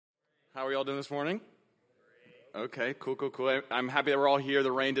How are y'all doing this morning? Okay, cool. I'm happy that we're all here.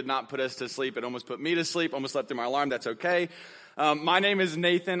 The rain did not put us to sleep. It almost put me to sleep. Almost slept through my alarm. That's okay. My name is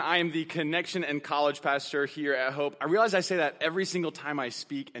Nathan. I am the Connection and College Pastor here at Hope. I realize I say that every single time I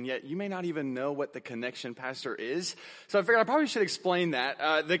speak, and yet you may not even know what the Connection Pastor is. So I figured I probably should explain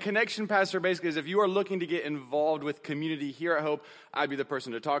that. The Connection Pastor basically is if you are looking to get involved with community here at Hope, I'd be the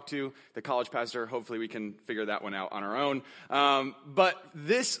person to talk to. The College Pastor, hopefully we can figure that one out on our own. But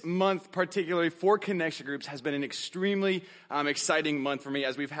this month, particularly for connection groups, has been an extremely exciting month for me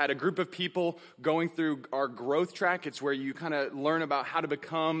as we've had a group of people going through our growth track. It's where you kind of learn about how to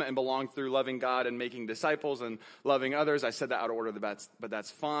become and belong through loving God and making disciples and loving others. I said that out of order, but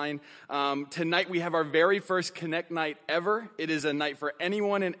that's fine. Tonight we have our very first Connect night ever. It is a night for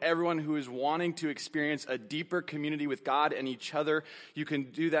anyone and everyone who is wanting to experience a deeper community with God and each other. You can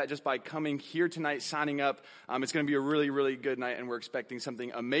do that just by coming here tonight, signing up. It's going to be a really, really good night, and we're expecting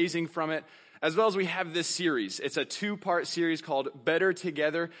something amazing from it. As well as we have this series. It's a 2-part series called Better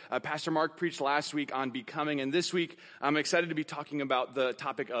Together. Pastor Mark preached last week on becoming, and this week I'm excited to be talking about the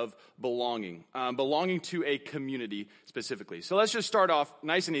topic of belonging. Belonging to a community specifically. So let's just start off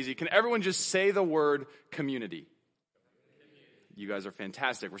nice and easy. Can everyone just say the word community? You guys are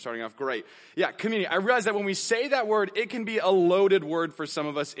fantastic. We're starting off great. Yeah, community. I realize that when we say that word, it can be a loaded word for some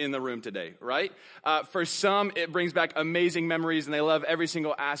of us in the room today, right? For some, it brings back amazing memories and they love every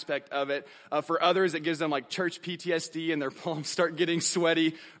single aspect of it. For others, it gives them like church PTSD and their palms start getting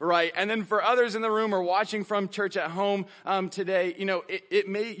sweaty, right? And then for others in the room or watching from church at home today,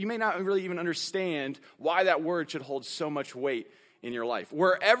 you may not really even understand why that word should hold so much weight in your life.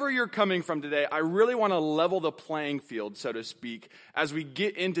 Wherever you're coming from today, I really want to level the playing field, so to speak, as we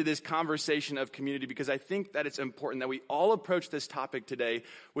get into this conversation of community, because I think that it's important that we all approach this topic today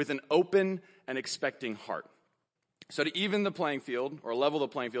with an open and expecting heart. So to even the playing field, or level the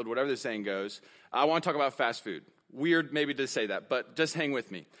playing field, whatever the saying goes, I want to talk about fast food. Weird maybe to say that, but just hang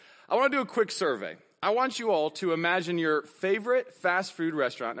with me. I want to do a quick survey. I want you all to imagine your favorite fast food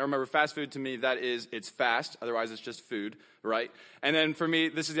restaurant. Now remember, fast food to me, it's fast. Otherwise, it's just food, right? And then for me,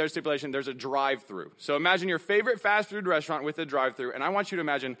 this is the other stipulation, there's a drive-through. So imagine your favorite fast food restaurant with a drive-through. And I want you to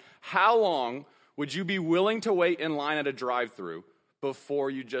imagine how long would you be willing to wait in line at a drive-through before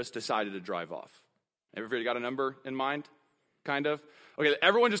you just decided to drive off? Everybody got a number in mind? Kind of? Okay,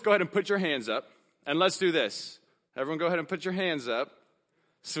 everyone just go ahead and put your hands up. And let's do this. Everyone go ahead and put your hands up.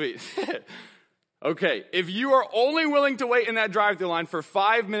 Sweet. Okay, if you are only willing to wait in that drive-thru line for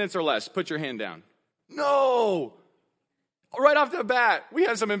 5 minutes or less, put your hand down. No! Right off the bat, we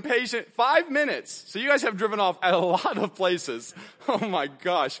have some impatient 5 minutes. So you guys have driven off at a lot of places. Oh my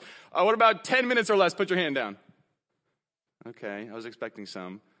gosh. What about 10 minutes or less? Put your hand down. Okay, I was expecting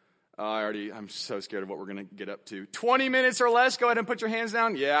some. I'm so scared of what we're going to get up to. 20 minutes or less, go ahead and put your hands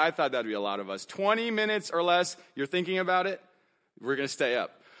down. Yeah, I thought that'd be a lot of us. 20 minutes or less, you're thinking about it? We're going to stay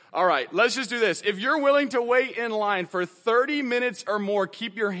up. All right, let's just do this. If you're willing to wait in line for 30 minutes or more,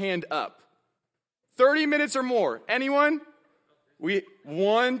 keep your hand up. 30 minutes or more. Anyone?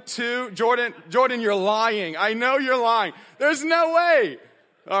 1, 2, Jordan, you're lying. I know you're lying. There's no way.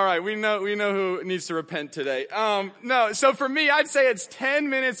 All right, we know who needs to repent today. No, so for me, I'd say it's 10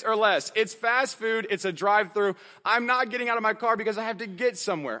 minutes or less. It's fast food. It's a drive-through. I'm not getting out of my car because I have to get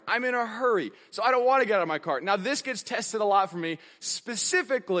somewhere. I'm in a hurry, so I don't want to get out of my car. Now, this gets tested a lot for me,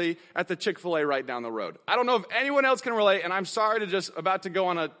 specifically at the Chick-fil-A right down the road. I don't know if anyone else can relate, and I'm sorry to just about to go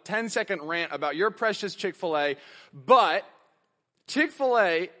on a 10-second rant about your precious Chick-fil-A, but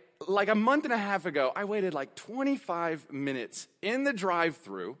Chick-fil-A, like a month and a half ago, I waited like 25 minutes in the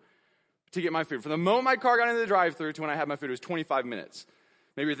drive-thru to get my food. From the moment my car got into the drive-thru to when I had my food, it was 25 minutes.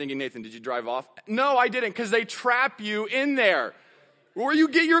 Maybe you're thinking, Nathan, did you drive off? No, I didn't, because they trap you in there. Or you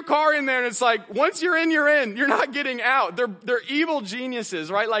get your car in there and it's like, once you're in, you're in. You're not getting out. They're evil geniuses,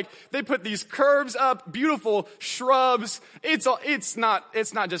 right? Like, they put these curbs up, beautiful shrubs. It's not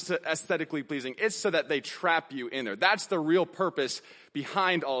just aesthetically pleasing. It's so that they trap you in there. That's the real purpose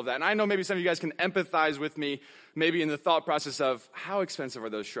behind all of that. And I know maybe some of you guys can empathize with me, maybe in the thought process of how expensive are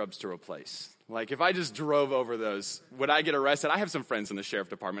those shrubs to replace? Like, if I just drove over those, would I get arrested? I have some friends in the sheriff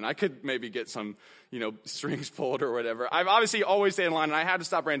department. I could maybe get some, strings pulled or whatever. I've obviously always stayed in line, and I had to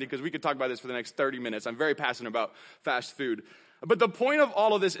stop Randy because we could talk about this for the next 30 minutes. I'm very passionate about fast food. But the point of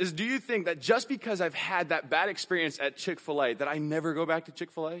all of this is, do you think that just because I've had that bad experience at Chick-fil-A that I never go back to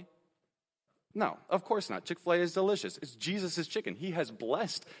Chick-fil-A? No, of course not. Chick-fil-A is delicious. It's Jesus' chicken. He has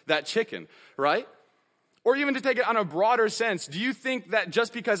blessed that chicken, right? Or even to take it on a broader sense, do you think that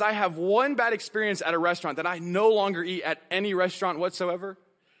just because I have one bad experience at a restaurant that I no longer eat at any restaurant whatsoever?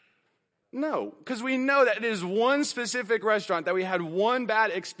 No, because we know that it is one specific restaurant that we had one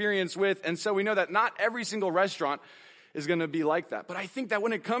bad experience with, and so we know that not every single restaurant is going to be like that. But I think that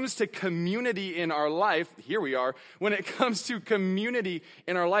when it comes to community in our life, here we are, when it comes to community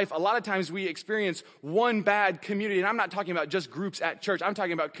in our life, a lot of times we experience one bad community, and I'm not talking about just groups at church, I'm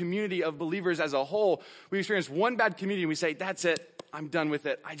talking about community of believers as a whole. We experience one bad community and we say, that's it, I'm done with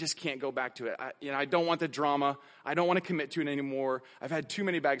it, I just can't go back to it. I don't want the drama, I don't want to commit to it anymore, I've had too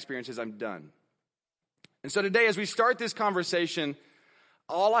many bad experiences, I'm done. And so today as we start this conversation,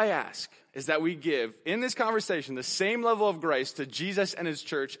 all I ask is that we give, in this conversation, the same level of grace to Jesus and his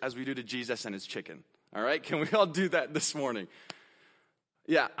church as we do to Jesus and his chicken. All right? Can we all do that this morning?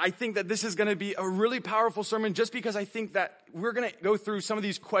 Yeah, I think that this is going to be a really powerful sermon just because I think that we're going to go through some of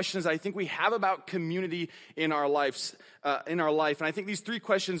these questions I think we have about community in our lives, in our life. And I think these three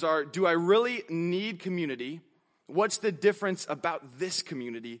questions are, do I really need community? What's the difference about this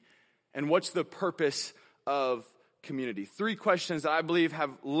community? And what's the purpose of community? Three questions that I believe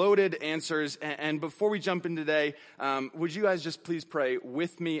have loaded answers. And before we jump in today, would you guys just please pray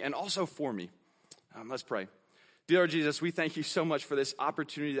with me and also for me? Let's pray. Dear Lord Jesus, we thank you so much for this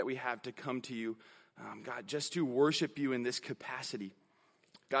opportunity that we have to come to you, God, just to worship you in this capacity.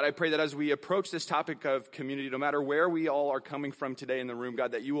 God, I pray that as we approach this topic of community, no matter where we all are coming from today in the room,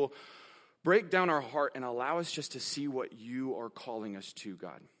 God, that you will break down our heart and allow us just to see what you are calling us to,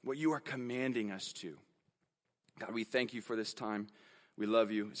 God, what you are commanding us to. God, we thank you for this time. We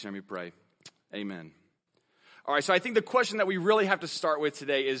love you. It's time we pray. Amen. All right, so I think the question that we really have to start with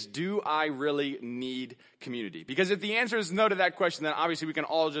today is, do I really need community? Because if the answer is no to that question, then obviously we can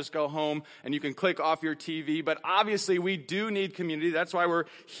all just go home and you can click off your TV. But obviously we do need community. That's why we're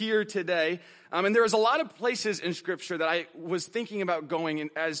here today. And there's a lot of places in Scripture that I was thinking about going in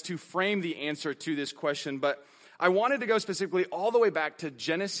as to frame the answer to this question. But I wanted to go specifically all the way back to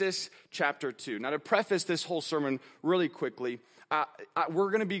Genesis chapter 2. Now, to preface this whole sermon really quickly,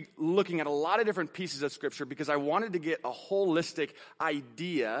 we're going to be looking at a lot of different pieces of Scripture because I wanted to get a holistic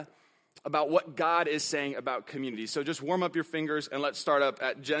idea about what God is saying about community. So just warm up your fingers and let's start up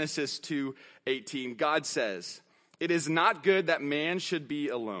at Genesis 2:18. God says, "It is not good that man should be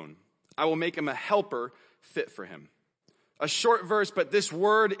alone. I will make him a helper fit for him." A short verse, but this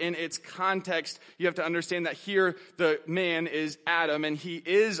word in its context, you have to understand that here the man is Adam, and he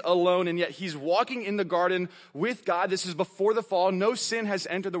is alone, and yet he's walking in the garden with God. This is before the fall. No sin has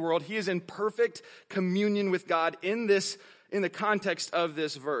entered the world. He is in perfect communion with God in the context of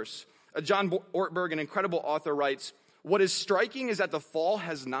this verse. John Ortberg, an incredible author, writes, "What is striking is that the fall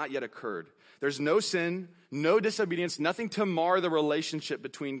has not yet occurred. There's no sin, no disobedience, nothing to mar the relationship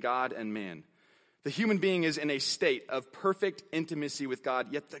between God and man. The human being is in a state of perfect intimacy with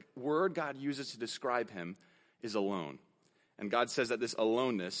God, yet the word God uses to describe him is alone. And God says that this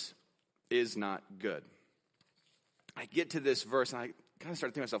aloneness is not good." I get to this verse and I kind of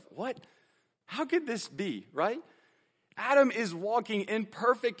start thinking to myself, what? How could this be, right? Adam is walking in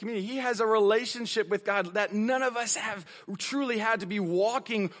perfect community. He has a relationship with God that none of us have truly had to be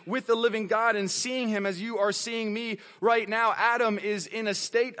walking with the living God and seeing him as you are seeing me right now. Adam is in a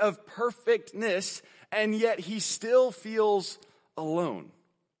state of perfectness, and yet he still feels alone.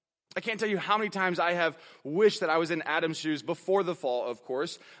 I can't tell you how many times I have wished that I was in Adam's shoes before the fall, of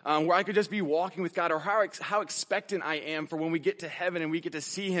course, where I could just be walking with God, or how expectant I am for when we get to heaven and we get to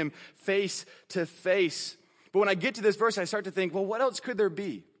see him face to face. But when I get to this verse, I start to think, well, what else could there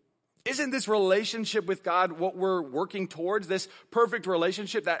be? Isn't this relationship with God what we're working towards? This perfect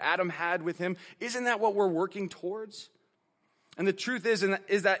relationship that Adam had with him, isn't that what we're working towards? And the truth is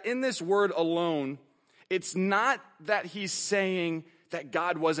that in this word alone, it's not that he's saying that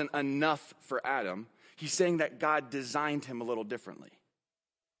God wasn't enough for Adam. He's saying that God designed him a little differently.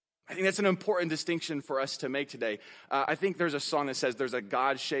 I think that's an important distinction for us to make today. I think there's a song that says there's a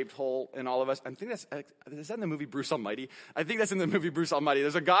God-shaped hole in all of us. I think is that in the movie Bruce Almighty? I think that's in the movie Bruce Almighty.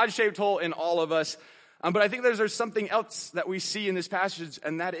 There's a God-shaped hole in all of us. But I think there's something else that we see in this passage,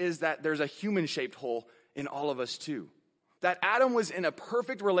 and that is that there's a human-shaped hole in all of us too. That Adam was in a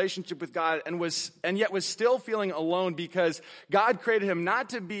perfect relationship with God and yet was still feeling alone because God created him not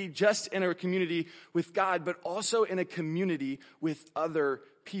to be just in a community with God, but also in a community with other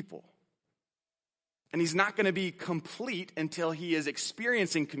people. And he's not going to be complete until he is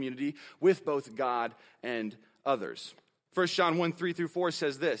experiencing community with both God and others. 1 John 1:3-4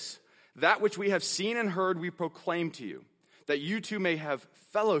 says this, "That which we have seen and heard we proclaim to you, that you too may have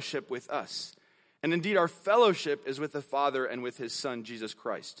fellowship with us. And indeed our fellowship is with the Father and with his Son, Jesus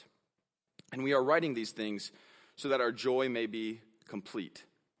Christ. And we are writing these things so that our joy may be complete."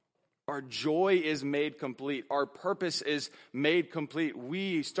 our joy is made complete. Our purpose is made complete.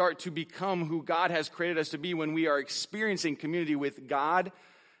 We start to become who God has created us to be when we are experiencing community with God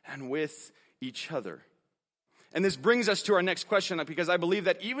and with each other. And this brings us to our next question, because I believe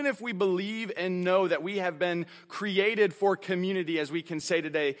that even if we believe and know that we have been created for community, as we can say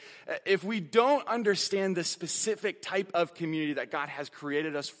today, if we don't understand the specific type of community that God has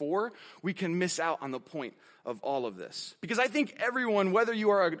created us for, we can miss out on the point of all of this. Because I think everyone, whether you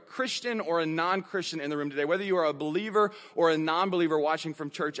are a Christian or a non-Christian in the room today, whether you are a believer or a non-believer watching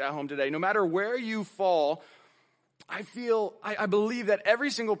from church at home today, no matter where you fall, I believe that every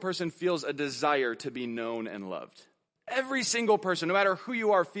single person feels a desire to be known and loved. Every single person, no matter who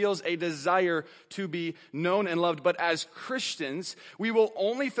you are, feels a desire to be known and loved. But as Christians, we will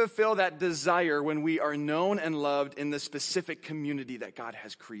only fulfill that desire when we are known and loved in the specific community that God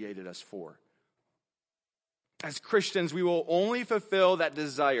has created us for. As Christians, we will only fulfill that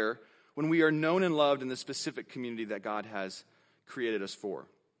desire when we are known and loved in the specific community that God has created us for.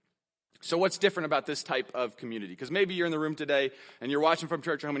 So what's different about this type of community? Because maybe you're in the room today and you're watching from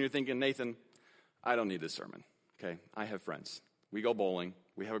church at home and you're thinking, Nathan, I don't need this sermon. Okay, I have friends. We go bowling.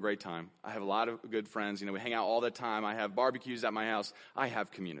 We have a great time. I have a lot of good friends. We hang out all the time. I have barbecues at my house. I have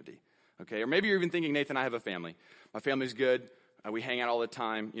community. Okay, or maybe you're even thinking, Nathan, I have a family. My family's good. We hang out all the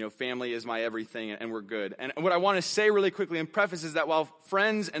time. Family is my everything, and we're good. And what I want to say really quickly in preface is that while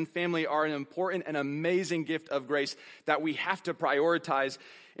friends and family are an important and amazing gift of grace that we have to prioritize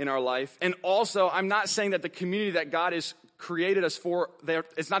in our life, and also I'm not saying that the community that God has created us for,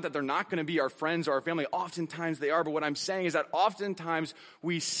 it's not that they're not going to be our friends or our family. Oftentimes they are, but what I'm saying is that oftentimes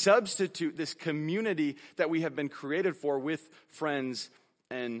we substitute this community that we have been created for with friends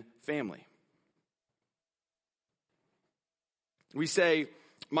and family. We say,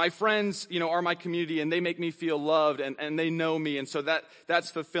 my friends, are my community and they make me feel loved and they know me. And so that's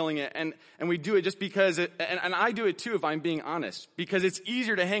fulfilling it. And we do it just because, and I do it too if I'm being honest, because it's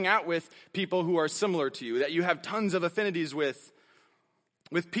easier to hang out with people who are similar to you, that you have tons of affinities with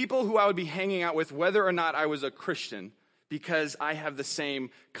people who I would be hanging out with whether or not I was a Christian, because I have the same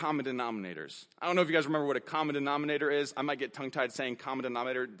common denominators. I don't know if you guys remember what a common denominator is. I might get tongue-tied saying common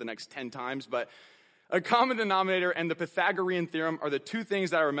denominator the next 10 times, but a common denominator and the Pythagorean theorem are the two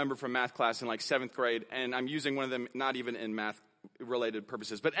things that I remember from math class in 7th grade, and I'm using one of them not even in math-related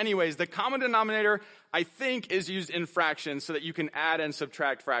purposes. But anyways, the common denominator, I think, is used in fractions so that you can add and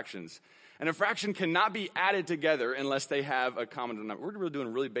subtract fractions. And a fraction cannot be added together unless they have a common denominator. We're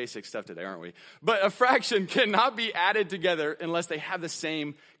doing really basic stuff today, aren't we? But a fraction cannot be added together unless they have the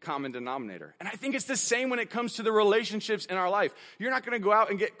same common denominator. And I think it's the same when it comes to the relationships in our life. You're not going to go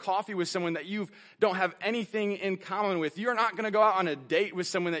out and get coffee with someone that you don't have anything in common with. You're not going to go out on a date with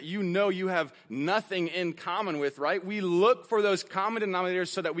someone that you know you have nothing in common with, right? We look for those common denominators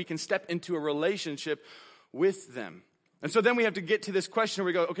so that we can step into a relationship with them. And so then we have to get to this question where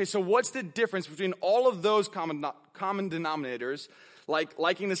we go, okay, so what's the difference between all of those common denominators, like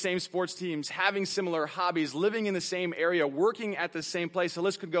liking the same sports teams, having similar hobbies, living in the same area, working at the same place? The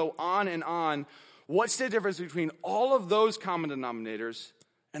list could go on and on. What's the difference between all of those common denominators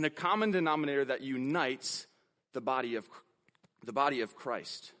and the common denominator that unites the body of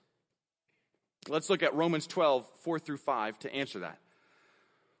Christ? Let's look at Romans 12, 4-5 to answer that.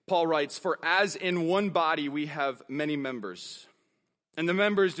 Paul writes, "For as in one body we have many members, and the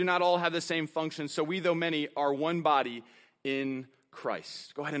members do not all have the same function, so we, though many, are one body in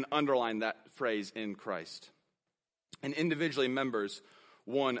Christ." Go ahead and underline that phrase, in Christ. And individually members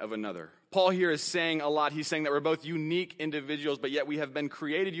one of another. Paul here is saying a lot. He's saying that we're both unique individuals, but yet we have been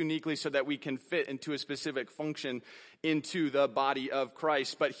created uniquely so that we can fit into a specific function into the body of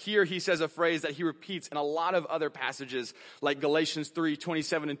Christ. But here he says a phrase that he repeats in a lot of other passages, like Galatians 3,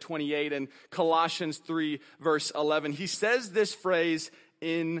 27 and 28, and Colossians 3, verse 11. He says this phrase,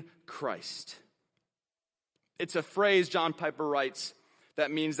 in Christ. It's a phrase, John Piper writes,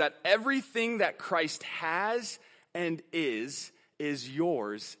 that means that everything that Christ has and is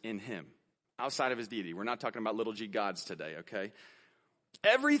yours in him, outside of his deity. We're not talking about little g gods today, okay?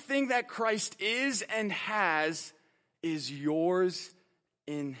 Everything that Christ is and has is yours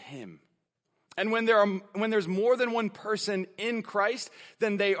in him. And when there's more than one person in Christ,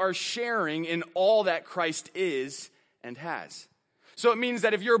 then they are sharing in all that Christ is and has. So it means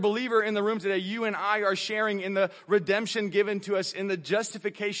that if you're a believer in the room today, you and I are sharing in the redemption given to us, in the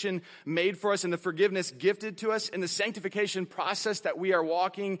justification made for us, in the forgiveness gifted to us, in the sanctification process that we are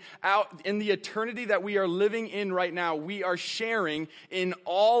walking out, in the eternity that we are living in right now. We are sharing in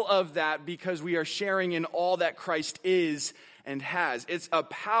all of that because we are sharing in all that Christ is and has. It's a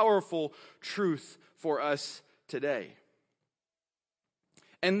powerful truth for us today.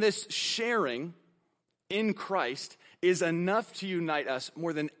 And this sharing in Christ is enough to unite us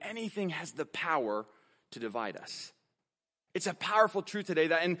more than anything has the power to divide us. It's a powerful truth today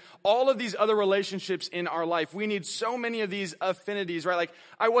that in all of these other relationships in our life, we need so many of these affinities, right? Like,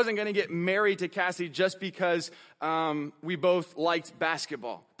 I wasn't going to get married to Cassie just because we both liked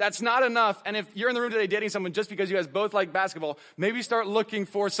basketball. That's not enough. And if you're in the room today dating someone just because you guys both like basketball, maybe start looking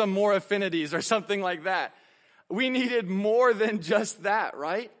for some more affinities or something like that. We needed more than just that,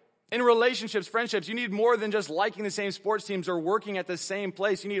 right? In relationships, friendships, you need more than just liking the same sports teams or working at the same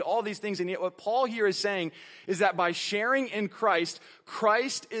place. You need all these things. And yet what Paul here is saying is that by sharing in Christ,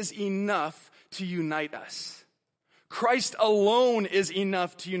 Christ is enough to unite us. Christ alone is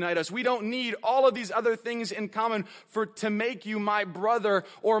enough to unite us. We don't need all of these other things in common to make you my brother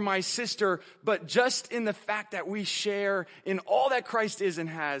or my sister, but just in the fact that we share in all that Christ is and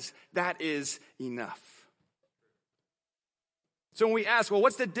has, that is enough. So when we ask, well,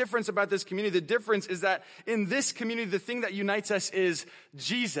 what's the difference about this community? The difference is that in this community, the thing that unites us is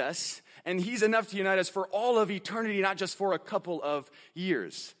Jesus, and he's enough to unite us for all of eternity, not just for a couple of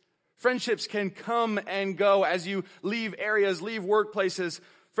years. Friendships can come and go as you leave areas, leave workplaces.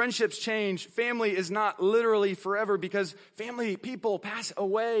 Friendships change. Family is not literally forever because family people pass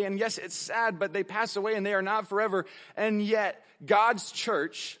away. And yes, it's sad, but they pass away and they are not forever. And yet, God's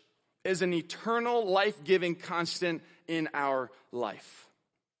church is an eternal, life-giving constant in our life.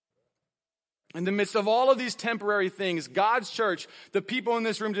 In the midst of all of these temporary things, God's church, the people in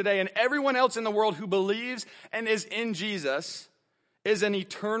this room today, and everyone else in the world who believes and is in Jesus, is an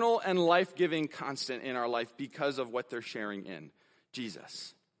eternal and life-giving constant in our life because of what they're sharing in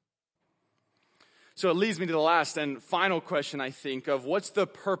Jesus. So it leads me to the last and final question, I think, of what's the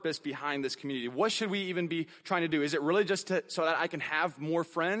purpose behind this community? What should we even be trying to do? Is it really just so that I can have more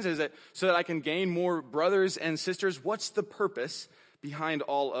friends? Is it so that I can gain more brothers and sisters? What's the purpose behind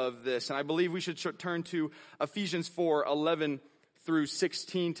all of this? And I believe we should turn to Ephesians 4:11 through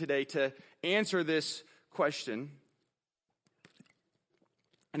 16 today to answer this question.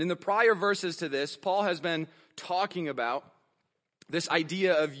 And in the prior verses to this, Paul has been talking about this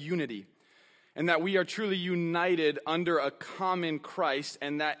idea of unity. And that we are truly united under a common Christ,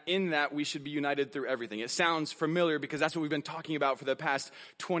 and that in that we should be united through everything. It sounds familiar because that's what we've been talking about for the past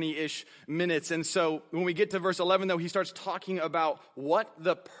 20-ish minutes. And so when we get to verse 11, though, he starts talking about what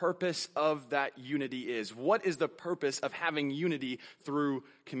the purpose of that unity is. What is the purpose of having unity through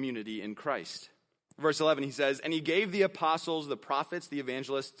community in Christ? Verse 11, he says, "And he gave the apostles, the prophets, the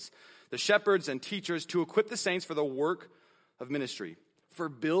evangelists, the shepherds, and teachers to equip the saints for the work of ministry, for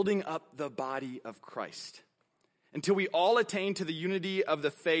building up the body of Christ, until we all attain to the unity of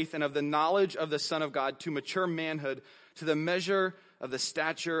the faith and of the knowledge of the Son of God, to mature manhood, to the measure of the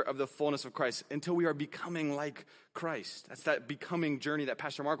stature of the fullness of Christ," until we are becoming like Christ. That's that becoming journey that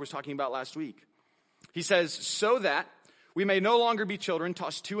Pastor Mark was talking about last week. He says, "So that we may no longer be children,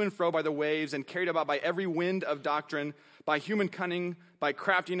 tossed to and fro by the waves and carried about by every wind of doctrine, by human cunning, by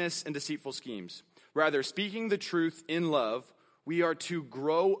craftiness and deceitful schemes. Rather, speaking the truth in love, we are to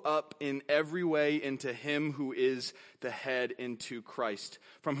grow up in every way into him who is the head, into Christ,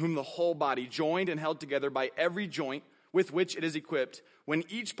 from whom the whole body, joined and held together by every joint with which it is equipped, when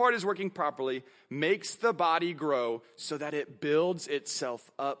each part is working properly, makes the body grow so that it builds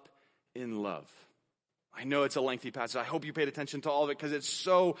itself up in love." I know it's a lengthy passage. I hope you paid attention to all of it because it's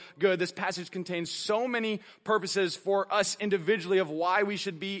so good. This passage contains so many purposes for us individually of why we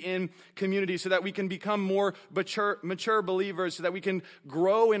should be in community, so that we can become more mature believers, so that we can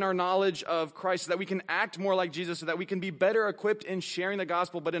grow in our knowledge of Christ, so that we can act more like Jesus, so that we can be better equipped in sharing the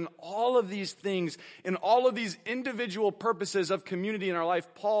gospel. But in all of these things, in all of these individual purposes of community in our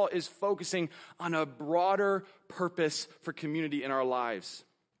life, Paul is focusing on a broader purpose for community in our lives.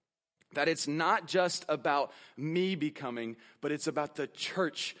 That it's not just about me becoming, but it's about the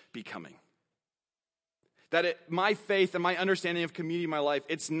church becoming. That my faith and my understanding of community in my life,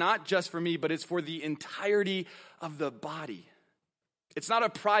 it's not just for me, but it's for the entirety of the body. It's not a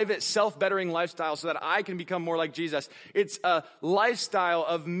private, self-bettering lifestyle so that I can become more like Jesus. It's a lifestyle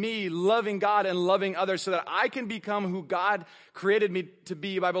of me loving God and loving others so that I can become who God created me to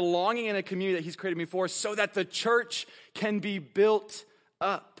be by belonging in a community that he's created me for, so that the church can be built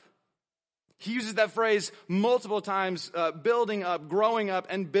up. He uses that phrase multiple times, building up, growing up,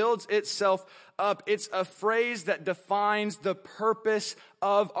 and builds itself up. It's a phrase that defines the purpose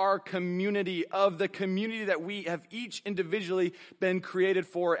of our community, of the community that we have each individually been created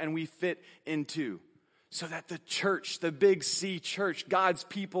for and we fit into, so that the church, the big C church, God's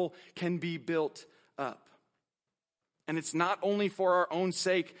people, can be built up. And it's not only for our own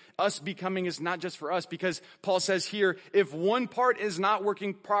sake. Us becoming is not just for us, because Paul says here, if one part is not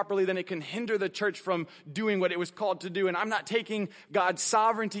working properly, then it can hinder the church from doing what it was called to do. And I'm not taking God's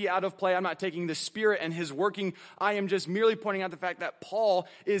sovereignty out of play. I'm not taking the Spirit and his working. I am just merely pointing out the fact that Paul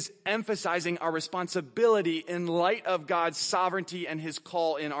is emphasizing our responsibility in light of God's sovereignty and his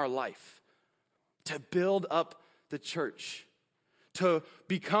call in our life to build up the church, to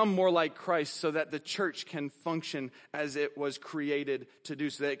become more like Christ so that the church can function as it was created to do,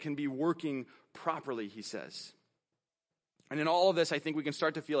 so that it can be working properly, he says. And in all of this, I think we can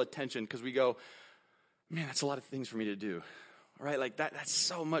start to feel a tension because we go, man, that's a lot of things for me to do. All right, like that's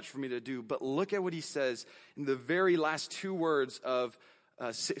so much for me to do. But look at what he says in the very last two words of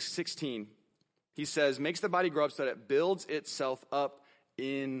 16. He says, makes the body grow up so that it builds itself up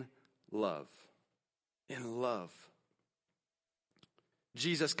in love. In love.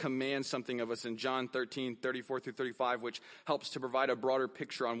 Jesus commands something of us in John 13, 34 through 35, which helps to provide a broader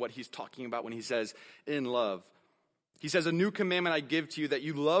picture on what he's talking about when he says, in love. He says, a new commandment I give to you, that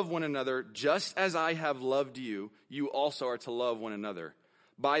you love one another just as I have loved you. You also are to love one another.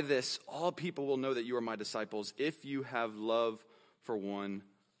 By this, all people will know that you are my disciples if you have love for one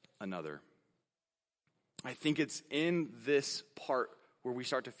another. I think it's in this part where we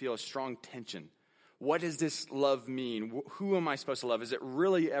start to feel a strong tension. What does this love mean? Who am I supposed to love? Is it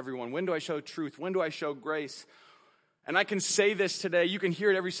really everyone? When do I show truth? When do I show grace? And I can say this today. You can hear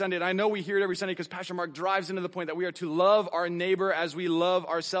it every Sunday. And I know we hear it every Sunday because Pastor Mark drives into the point that we are to love our neighbor as we love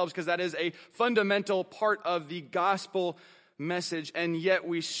ourselves, because that is a fundamental part of the gospel message. And yet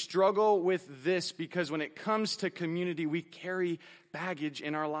we struggle with this because when it comes to community, we carry baggage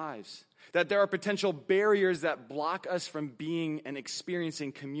in our lives. That there are potential barriers that block us from being and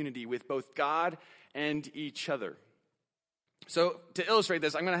experiencing community with both God and each other. So to illustrate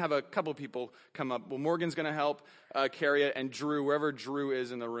this, I'm going to have a couple people come up. Well, Morgan's going to help carry it, and Drew, wherever Drew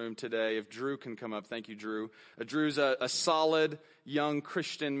is in the room today, if Drew can come up. Thank you, Drew. Drew's a solid, young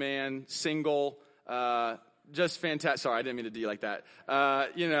Christian man, single, just fantastic. Sorry, I didn't mean to do like that.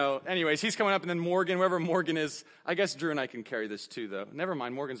 Anyways, he's coming up, and then Morgan, wherever Morgan is. I guess Drew and I can carry this too, though. Never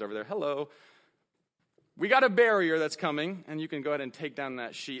mind, Morgan's over there. Hello. We got a barrier that's coming, and you can go ahead and take down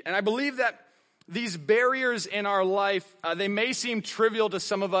that sheet. And I believe that these barriers in our life, they may seem trivial to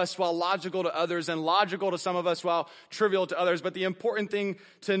some of us while logical to others, and logical to some of us while trivial to others. But the important thing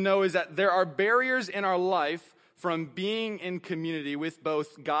to know is that there are barriers in our life from being in community with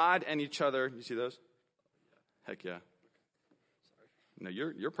both God and each other. You see those? Heck yeah. No,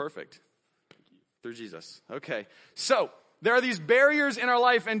 you're perfect. Through Jesus. Okay. So there are these barriers in our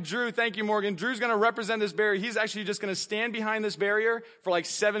life, and Drew, thank you, Morgan. Drew's going to represent this barrier. He's actually just going to stand behind this barrier for like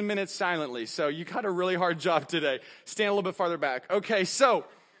 7 minutes silently. So you got a really hard job today. Stand a little bit farther back. Okay, so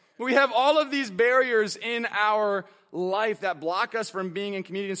we have all of these barriers in our life that block us from being in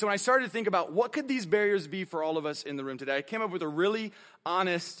community. And so when I started to think about what could these barriers be for all of us in the room today, I came up with a really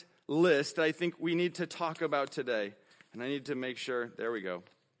honest list that I think we need to talk about today. And I need to make sure, there we go.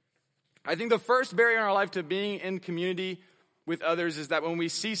 I think the first barrier in our life to being in community with others is that when we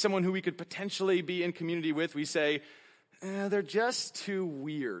see someone who we could potentially be in community with, we say, they're just too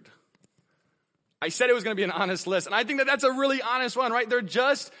weird. I said it was going to be an honest list, and I think that that's a really honest one, right? They're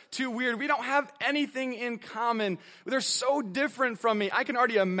just too weird. We don't have anything in common. They're so different from me. I can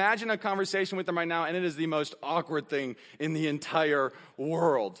already imagine a conversation with them right now, and it is the most awkward thing in the entire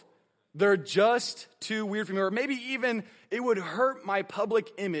world. They're just too weird for me, or maybe even it would hurt my public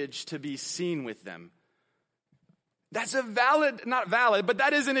image to be seen with them. That's not valid, but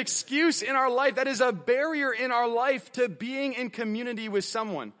that is an excuse in our life. That is a barrier in our life to being in community with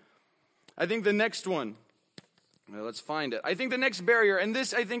someone. I think the next one, let's find it. I think the next barrier, and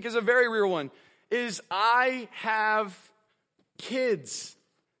this I think is a very real one, is I have kids.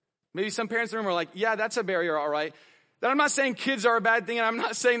 Maybe some parents in the room are like, yeah, that's a barrier, all right. That I'm not saying kids are a bad thing, and I'm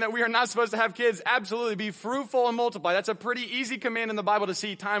not saying that we are not supposed to have kids. Absolutely, be fruitful and multiply. That's a pretty easy command in the Bible to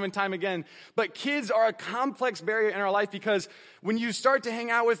see time and time again. But kids are a complex barrier in our life because when you start to hang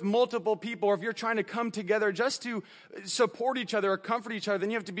out with multiple people, or if you're trying to come together just to support each other or comfort each other,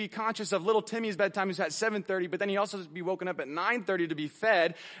 then you have to be conscious of little Timmy's bedtime who's at 7:30, but then he also has to be woken up at 9:30 to be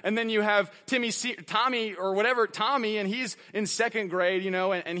fed. And then you have Tommy, and he's in second grade,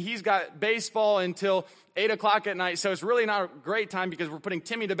 and he's got baseball until 8 o'clock at night, so it's really not a great time because we're putting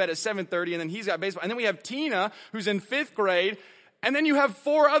Timmy to bed at 7:30, and then he's got baseball. And then we have Tina, who's in 5th grade, and then you have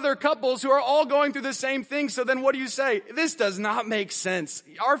 4 other couples who are all going through the same thing. So then what do you say? This does not make sense.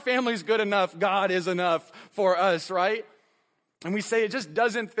 Our family's good enough. God is enough for us, right? And we say it just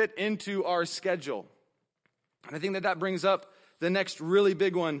doesn't fit into our schedule. And I think that brings up the next really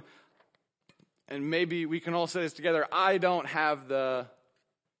big one. And maybe we can all say this together. I don't have the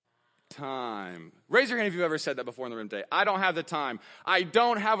time. Raise your hand if you've ever said that before in the room today. I don't have the time. I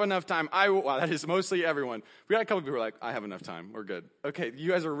don't have enough time. Wow, that is mostly everyone. We got a couple people who are like, I have enough time. We're good. Okay,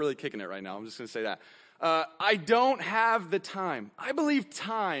 you guys are really kicking it right now. I'm just going to say that. I don't have the time. I believe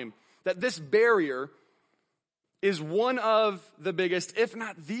time, that this barrier is one of the biggest, if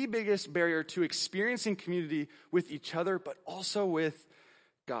not the biggest barrier to experiencing community with each other, but also with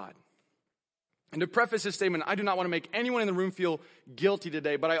God. And to preface this statement, I do not want to make anyone in the room feel guilty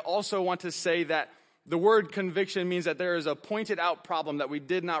today, but I also want to say that the word conviction means that there is a pointed out problem that we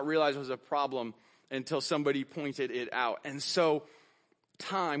did not realize was a problem until somebody pointed it out. And so,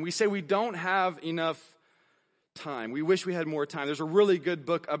 time. We say we don't have enough time. We wish we had more time. There's a really good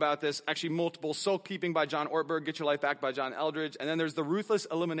book about this, actually multiple. Soul Keeping by John Ortberg, Get Your Life Back by John Eldredge, and then there's The Ruthless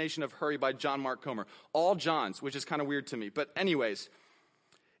Elimination of Hurry by John Mark Comer. All Johns, which is kind of weird to me. But anyways,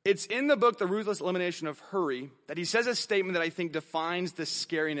 it's in the book, The Ruthless Elimination of Hurry, that he says a statement that I think defines the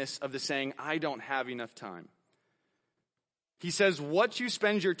scariness of the saying, I don't have enough time. He says, what you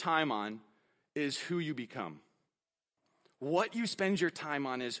spend your time on is who you become. What you spend your time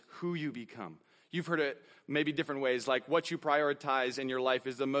on is who you become. You've heard it maybe different ways, like what you prioritize in your life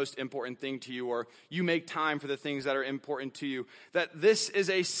is the most important thing to you, or you make time for the things that are important to you. That this is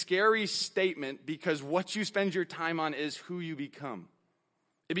a scary statement because what you spend your time on is who you become.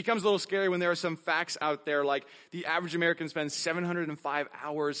 It becomes a little scary when there are some facts out there like the average American spends 705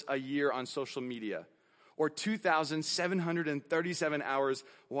 hours a year on social media, or 2,737 hours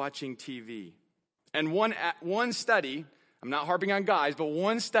watching TV. And one study, I'm not harping on guys, but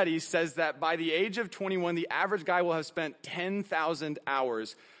one study says that by the age of 21, the average guy will have spent 10,000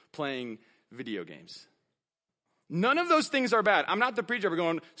 hours playing video games. None of those things are bad. I'm not the preacher. We're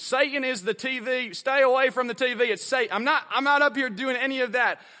going, Satan is the TV. Stay away from the TV. It's Satan. I'm not up here doing any of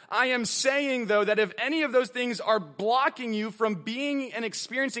that. I am saying, though, that if any of those things are blocking you from being and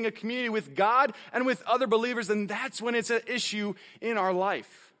experiencing a community with God and with other believers, then that's when it's an issue in our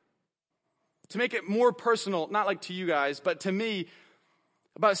life. To make it more personal, not like to you guys, but to me,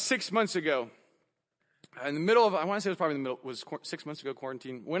 about 6 months ago, in the middle of, I want to say it was probably in the middle, was 6 months ago,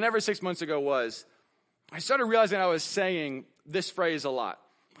 quarantine, whenever 6 months ago was, I started realizing I was saying this phrase a lot.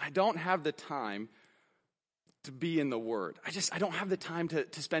 I don't have the time to be in the Word. I don't have the time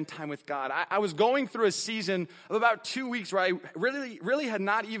to spend time with God. I was going through a season of about 2 weeks where I really had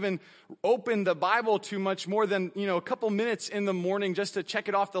not even opened the Bible too much more than, a couple minutes in the morning just to check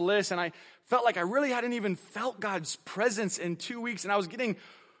it off the list. And I felt like I really hadn't even felt God's presence in 2 weeks. And I was getting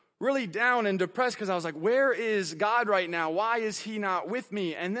really down and depressed because I was like, where is God right now? Why is he not with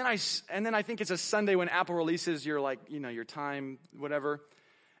me? And then I think it's a Sunday when Apple releases your your time, whatever.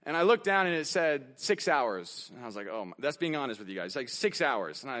 And I looked down and it said 6 hours. And I was like, oh, that's being honest with you guys. It's like 6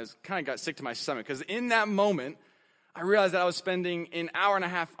 hours. And I kind of got sick to my stomach because in that moment, I realized that I was spending an hour and a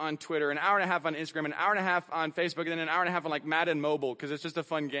half on Twitter, an hour and a half on Instagram, an hour and a half on Facebook, and then an hour and a half on like Madden Mobile because it's just a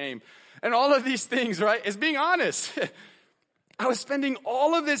fun game. And all of these things, right, is being honest. I was spending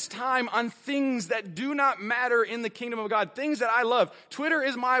all of this time on things that do not matter in the kingdom of God, things that I love. Twitter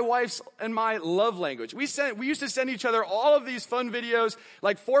is my wife's and my love language. We used to send each other all of these fun videos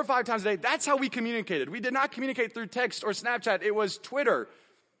like 4 or 5 times a day. That's how we communicated. We did not communicate through text or Snapchat. It was Twitter.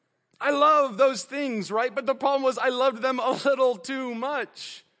 I love those things, right? But the problem was I loved them a little too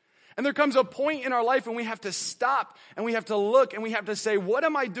much. And there comes a point in our life when we have to stop and we have to look and we have to say, what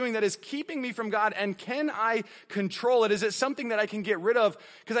am I doing that is keeping me from God, and can I control it? Is it something that I can get rid of?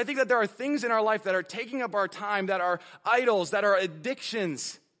 Because I think that there are things in our life that are taking up our time, that are idols, that are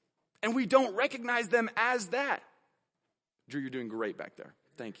addictions, and we don't recognize them as that. Drew, you're doing great back there.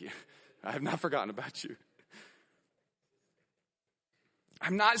 Thank you. I have not forgotten about you.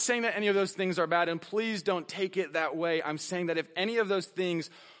 I'm not saying that any of those things are bad, and please don't take it that way. I'm saying that if any of those things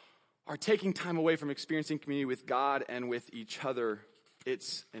are taking time away from experiencing community with God and with each other,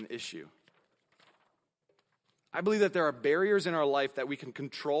 it's an issue. I believe that there are barriers in our life that we can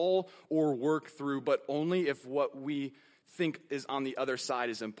control or work through, but only if what we think is on the other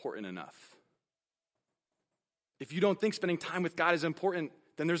side is important enough. If you don't think spending time with God is important,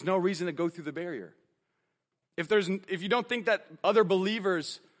 then there's no reason to go through the barrier. If you don't think that other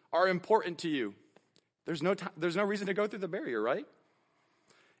believers are important to you, there's no reason to go through the barrier, right?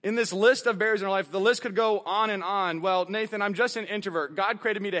 In this list of barriers in our life, the list could go on and on. Well, Nathan, I'm just an introvert. God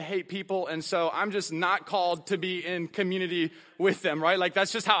created me to hate people, and so I'm just not called to be in community with them, right? Like,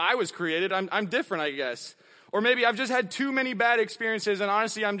 that's just how I was created. I'm different, I guess. Or maybe I've just had too many bad experiences, and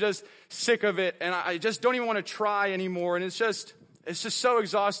honestly, I'm just sick of it, and I just don't even want to try anymore, and it's just It's just so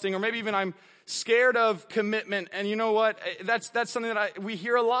exhausting. Or maybe even I'm scared of commitment. And you know what? That's something that we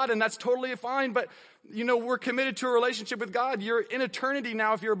hear a lot, and that's totally fine. But, we're committed to a relationship with God. You're in eternity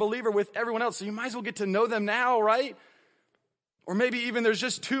now if you're a believer with everyone else. So you might as well get to know them now, right? Or maybe even there's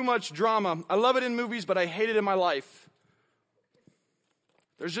just too much drama. I love it in movies, but I hate it in my life.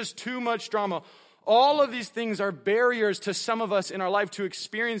 There's just too much drama. All of these things are barriers to some of us in our life to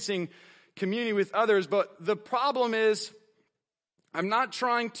experiencing community with others. But the problem is, I'm not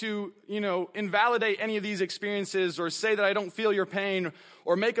trying to, invalidate any of these experiences or say that I don't feel your pain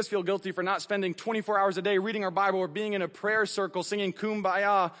or make us feel guilty for not spending 24 hours a day reading our Bible or being in a prayer circle singing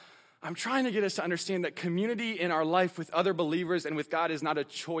Kumbaya. I'm trying to get us to understand that community in our life with other believers and with God is not a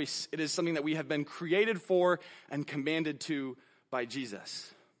choice. It is something that we have been created for and commanded to by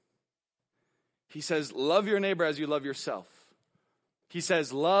Jesus. He says, love your neighbor as you love yourself. He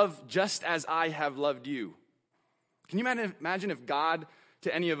says, love just as I have loved you. Can you imagine if God,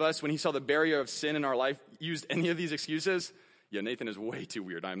 to any of us, when he saw the barrier of sin in our life, used any of these excuses? Yeah, Nathan is way too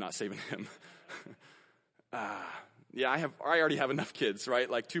weird. I'm not saving him. I already have enough kids, right?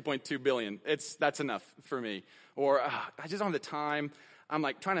 Like 2.2 billion. That's enough for me. Or I just don't have the time. I'm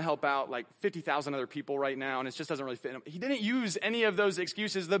like trying to help out like 50,000 other people right now, and it just doesn't really fit. He didn't use any of those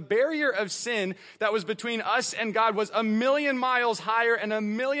excuses. The barrier of sin that was between us and God was 1,000,000 miles higher and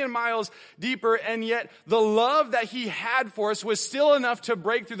 1,000,000 miles deeper, and yet the love that he had for us was still enough to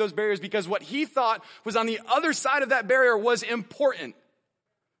break through those barriers because what he thought was on the other side of that barrier was important.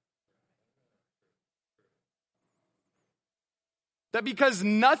 That because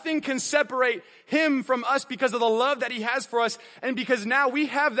nothing can separate him from us because of the love that he has for us, and because now we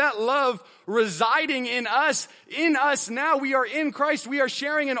have that love residing in us now, we are in Christ, we are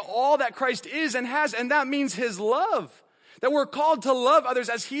sharing in all that Christ is and has, and that means his love. That we're called to love others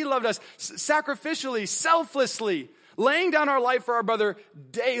as he loved us, sacrificially, selflessly, laying down our life for our brother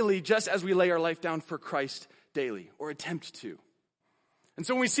daily, just as we lay our life down for Christ daily, or attempt to. And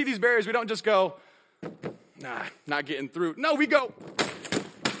so when we see these barriers, we don't just go, nah, not getting through. No, we go,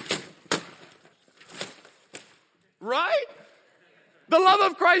 right? The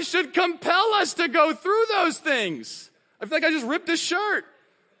love of Christ should compel us to go through those things. I feel like I just ripped this shirt.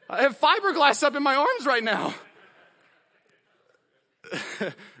 I have fiberglass up in my arms right now.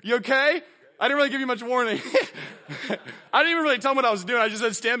 You okay? I didn't really give you much warning. I didn't even really tell them what I was doing. I just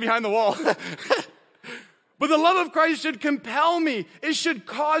said stand behind the wall. But the love of Christ should compel me. It should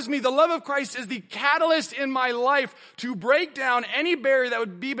cause me. The love of Christ is the catalyst in my life to break down any barrier that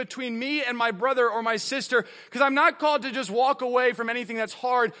would be between me and my brother or my sister. Because I'm not called to just walk away from anything that's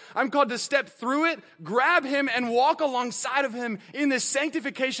hard. I'm called to step through it, grab him, and walk alongside of him in this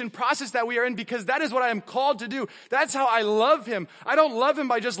sanctification process that we are in, because that is what I am called to do. That's how I love him. I don't love him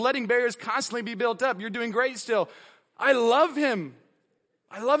by just letting barriers constantly be built up. You're doing great still. I love him.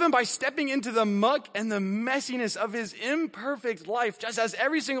 I love him by stepping into the muck and the messiness of his imperfect life, just as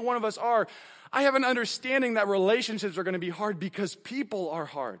every single one of us are. I have an understanding that relationships are going to be hard because people are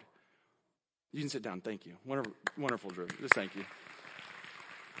hard. You can sit down. Thank you. Wonderful, Drew. Just thank you.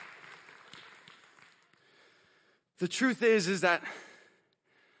 The truth is that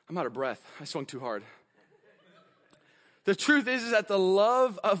I'm out of breath. I swung too hard. The truth is that the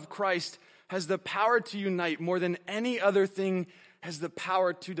love of Christ has the power to unite more than any other thing has the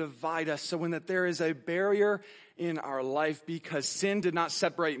power to divide us. So when that there is a barrier in our life, because sin did not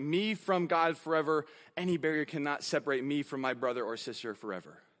separate me from God forever, any barrier cannot separate me from my brother or sister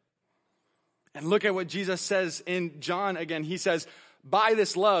forever. And look at what Jesus says in John again. He says, by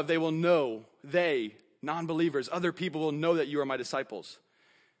this love they will know, non-believers, other people will know that you are my disciples.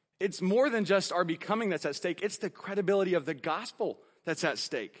 It's more than just our becoming that's at stake. It's the credibility of the gospel that's at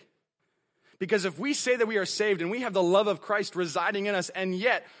stake. Because if we say that we are saved and we have the love of Christ residing in us, and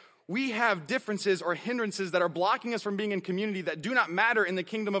yet we have differences or hindrances that are blocking us from being in community that do not matter in the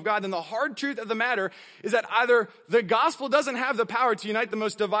kingdom of God, then the hard truth of the matter is that either the gospel doesn't have the power to unite the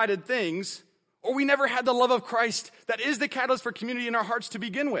most divided things, or we never had the love of Christ that is the catalyst for community in our hearts to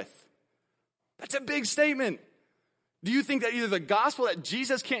begin with. That's a big statement. Do you think that either the gospel, that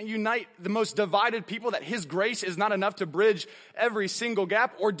Jesus can't unite the most divided people, that his grace is not enough to bridge every single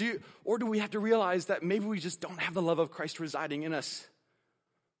gap? Or do we have to realize that maybe we just don't have the love of Christ residing in us?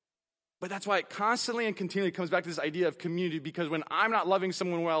 But that's why it constantly and continually comes back to this idea of community, because when I'm not loving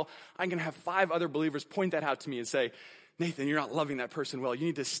someone well, I'm going to have 5 other believers point that out to me and say, Nathan, you're not loving that person well. You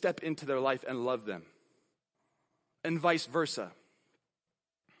need to step into their life and love them. And vice versa.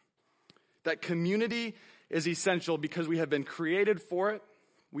 That community is essential because we have been created for it,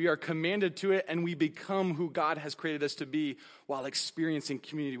 we are commanded to it, and we become who God has created us to be while experiencing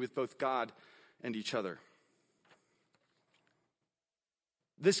community with both God and each other.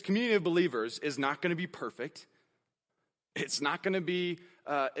 this community of believers is not going to be perfect. It's not going to be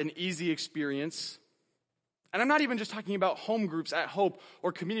an easy experience. And I'm not even just talking about home groups at Hope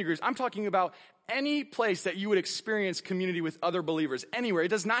or community groups. I'm talking about any place that you would experience community with other believers, anywhere. It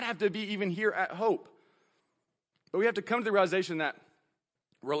does not have to be even here at Hope. But we have to come to the realization that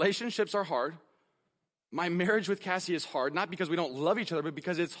relationships are hard. My marriage with Cassie is hard, not because we don't love each other, but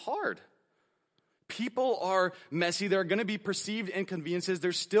because it's hard. People are messy. There are going to be perceived inconveniences.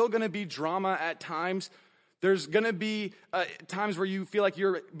 There's still going to be drama at times. There's going to be times where you feel like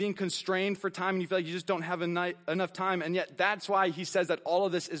you're being constrained for time and you feel like you just don't have enough time. And yet that's why he says that all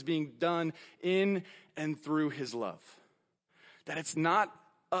of this is being done in and through his love. That it's not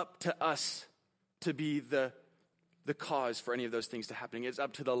up to us to be the cause for any of those things to happening. It's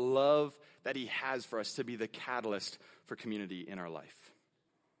up to the love that he has for us to be the catalyst for community in our life.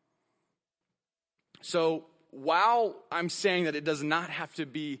 So while I'm saying that it does not have to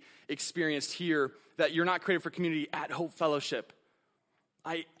be experienced here, that you're not created for community at Hope Fellowship,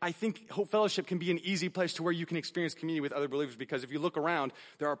 I think Hope Fellowship can be an easy place to where you can experience community with other believers, because if you look around,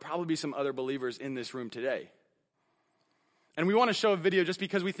 there are probably some other believers in this room today. And we want to show a video just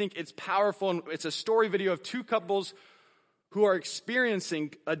because we think it's powerful, and it's a story video of two couples who are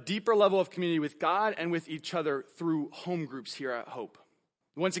experiencing a deeper level of community with God and with each other through home groups here at Hope.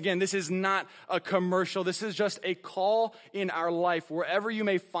 Once again, this is not a commercial. This is just a call in our life, wherever you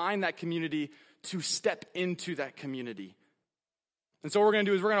may find that community, to step into that community. And so what we're going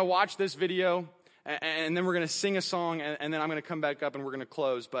to do is we're going to watch this video, and then we're going to sing a song, and then I'm going to come back up and we're going to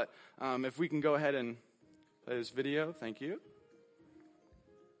close. But if we can go ahead and play this video, thank you.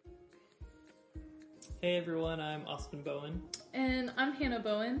 Hey everyone, I'm Austin Bowen. And I'm Hannah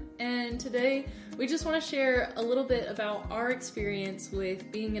Bowen, and today we just want to share a little bit about our experience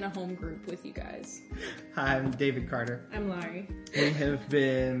with being in a home group with you guys. Hi, I'm David Carter. I'm Larry. We have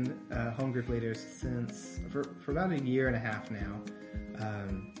been home group leaders for about a year and a half now.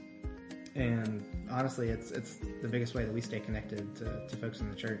 And honestly, it's the biggest way that we stay connected to folks in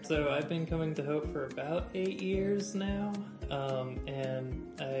the church. So I've been coming to Hope for about 8 years now,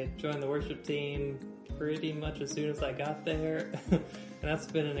 and I joined the worship team pretty much as soon as I got there, and that's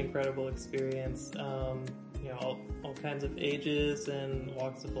been an incredible experience. All kinds of ages and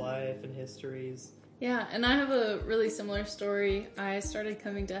walks of life and histories. Yeah, and I have a really similar story. I started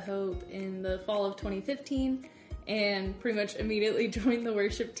coming to Hope in the fall of 2015, and pretty much immediately joined the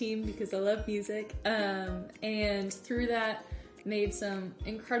worship team because I love music. And through that, made some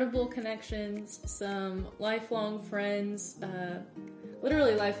incredible connections, some lifelong friends,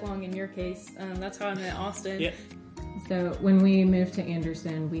 literally lifelong in your case. That's how I met Austin. Yeah. So when we moved to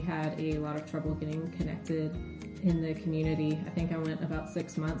Anderson, we had a lot of trouble getting connected in the community. I think I went about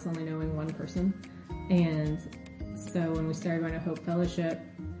 6 months only knowing one person. And so when we started going to Hope Fellowship,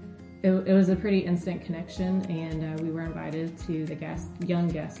 it was a pretty instant connection, and we were invited to the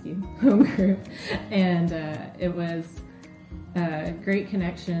Young Gaskew home group. And it was a great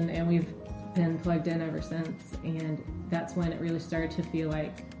connection, and we've been plugged in ever since. And that's when it really started to feel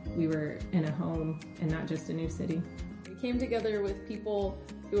like we were in a home and not just a new city. We came together with people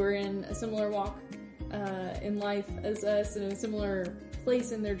who are in a similar walk in life as us, in a similar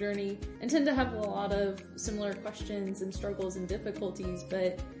place in their journey, and tend to have a lot of similar questions and struggles and difficulties,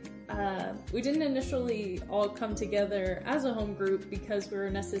 but we didn't initially all come together as a home group because we were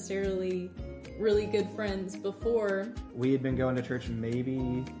necessarily really good friends before. We had been going to church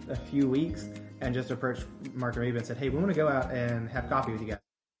maybe a few weeks and just approached Mark and Reba and said, hey, we want to go out and have coffee with you guys.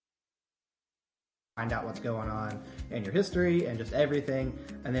 Find out what's going on in your history and just everything.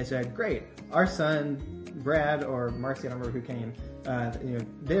 And they said, great, our son, Brad, or Marcy, I don't remember who came,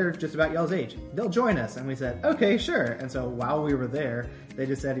 they're just about y'all's age. They'll join us. And we said, okay, sure. And so while we were there, they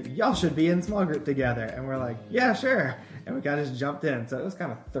just said, y'all should be in small group together. And we're like, yeah, sure. And we kind of just jumped in. So it was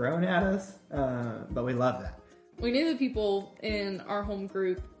kind of thrown at us, but we love that. We knew the people in our home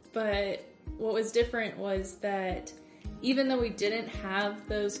group, but what was different was that even though we didn't have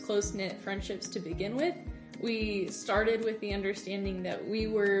those close-knit friendships to begin with, we started with the understanding that we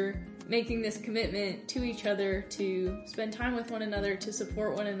were making this commitment to each other to spend time with one another, to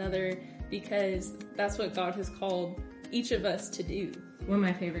support one another, because that's what God has called each of us to do. One of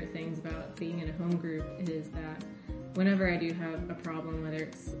my favorite things about being in a home group is that whenever I do have a problem, whether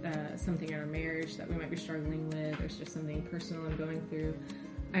it's something in our marriage that we might be struggling with, or it's just something personal I'm going through,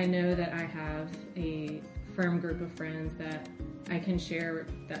 I know that I have a firm group of friends that I can share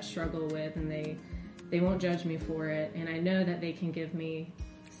that struggle with, and they won't judge me for it, and I know that they can give me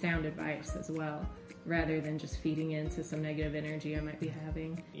sound advice as well. rather than just feeding into some negative energy I might be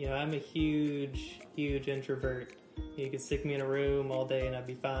having. You know, I'm a huge introvert. You could stick me in a room all day and I'd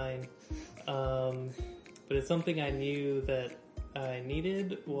be fine. But it's something I knew that I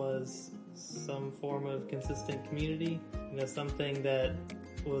needed was some form of consistent community. You know, something that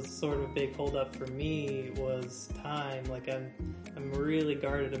was sort of a big holdup for me was time. Like I'm really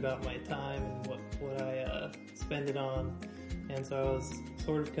guarded about my time and what I spend it on. And so I was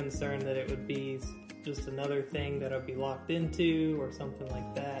sort of concerned that it would be just another thing that I'd be locked into or something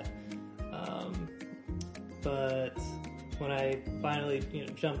like that. But when I finally,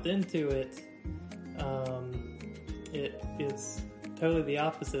 jumped into it, it's totally the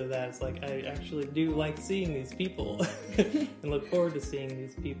opposite of that. It's like I actually do like seeing these people and look forward to seeing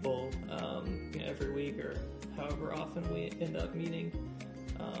these people every week or however often we end up meeting.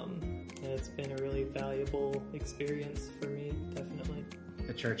 And it's been a really valuable experience for me, definitely.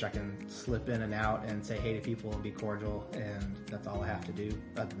 At church, I can slip in and out and say hey to people and be cordial, and that's all I have to do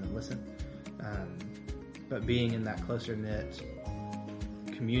other than listen. But being in that closer knit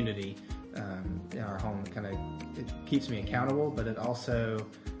community in our home it keeps me accountable, but it also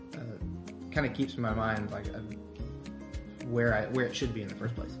kind of keeps my mind like where it should be in the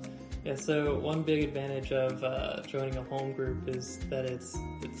first place. Yeah, so one big advantage of joining a home group is that it's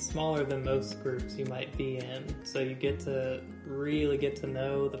smaller than most groups you might be in. So you get to really get to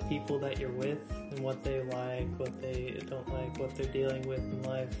know the people that you're with and what they like, what they don't like, what they're dealing with in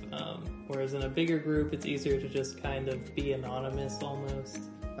life. Whereas in a bigger group, it's easier to just kind of be anonymous almost.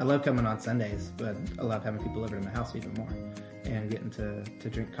 I love coming on Sundays, but I love having people over to my house even more and getting to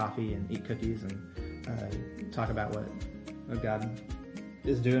drink coffee and eat cookies and talk about what God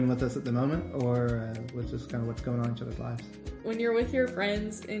is doing with us at the moment, or with just kind of what's going on in each other's lives. When you're with your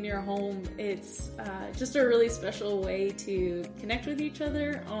friends in your home, it's just a really special way to connect with each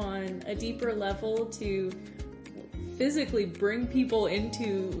other on a deeper level, to physically bring people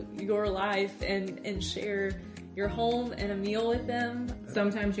into your life and share your home and a meal with them.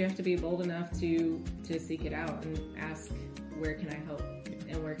 Sometimes you have to be bold enough to seek it out and ask, where can I help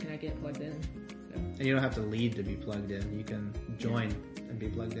and where can I get plugged in? So. And you don't have to lead to be plugged in. You can join and be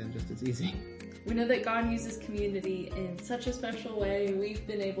plugged in just as easy. We know that God uses community in such a special way. We've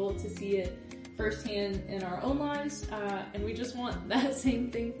been able to see it firsthand in our own lives, and we just want that same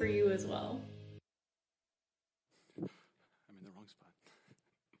thing for you as well. I'm in the wrong spot.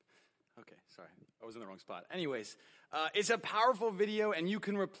 Okay, sorry. I was in the wrong spot. Anyways, it's a powerful video, and you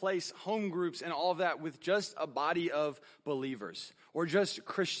can replace home groups and all of that with just a body of believers or just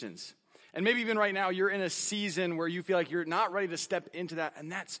Christians. And maybe even right now, you're in a season where you feel like you're not ready to step into that,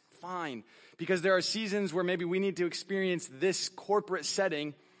 and that's fine. Because there are seasons where maybe we need to experience this corporate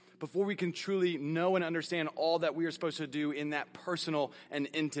setting before we can truly know and understand all that we are supposed to do in that personal and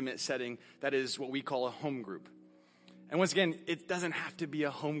intimate setting that is what we call a home group. And once again, it doesn't have to be a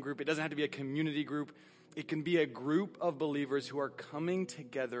home group. It doesn't have to be a community group. It can be a group of believers who are coming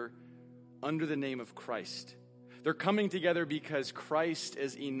together under the name of Christ. They're coming together because Christ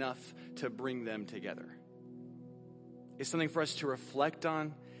is enough to bring them together. It's something for us to reflect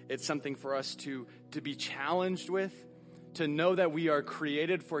on. It's something for us to be challenged with, to know that we are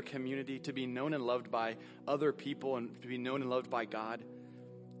created for community, to be known and loved by other people and to be known and loved by God,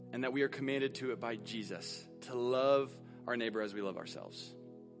 and that we are commanded to it by Jesus, to love our neighbor as we love ourselves.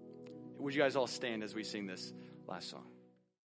 Would you guys all stand as we sing this last song?